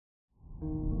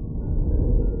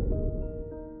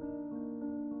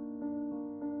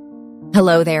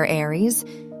Hello there, Aries,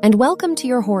 and welcome to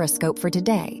your horoscope for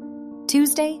today,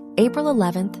 Tuesday, April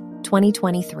 11th,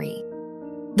 2023.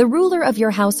 The ruler of your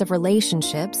house of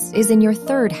relationships is in your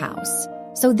third house,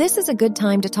 so this is a good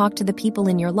time to talk to the people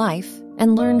in your life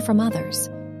and learn from others.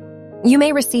 You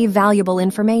may receive valuable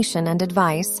information and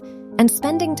advice, and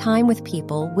spending time with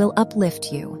people will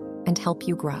uplift you and help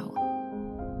you grow.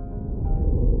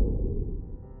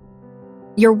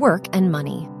 Your work and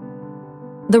money.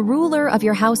 The ruler of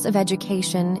your house of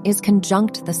education is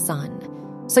conjunct the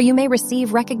sun, so you may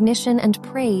receive recognition and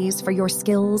praise for your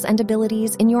skills and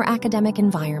abilities in your academic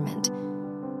environment.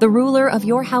 The ruler of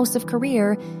your house of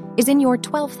career is in your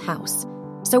 12th house,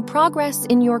 so progress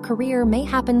in your career may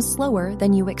happen slower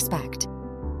than you expect.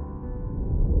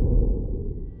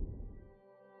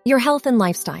 Your health and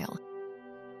lifestyle.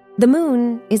 The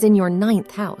moon is in your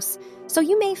 9th house, so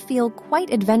you may feel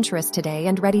quite adventurous today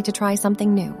and ready to try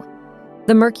something new.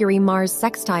 The Mercury-Mars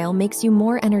sextile makes you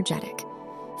more energetic.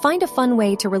 Find a fun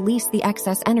way to release the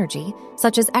excess energy,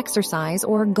 such as exercise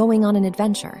or going on an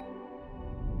adventure.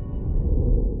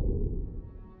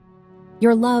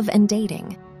 Your love and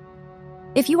dating.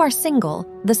 If you are single,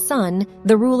 the sun,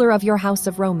 the ruler of your house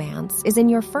of romance, is in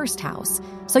your 1st house,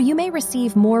 so you may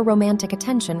receive more romantic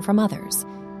attention from others.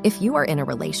 If you are in a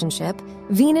relationship,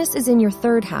 Venus is in your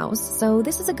 3rd house, so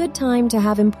this is a good time to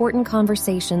have important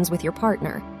conversations with your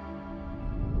partner.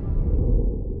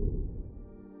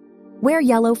 Wear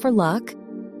yellow for luck.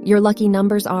 Your lucky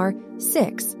numbers are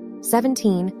 6,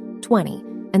 17, 20,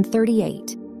 and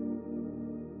 38.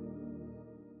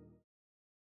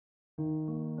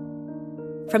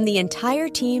 From the entire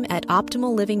team at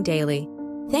Optimal Living Daily,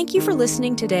 thank you for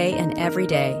listening today and every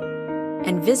day.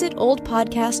 And visit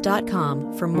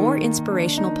oldpodcast.com for more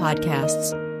inspirational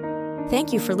podcasts.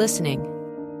 Thank you for listening.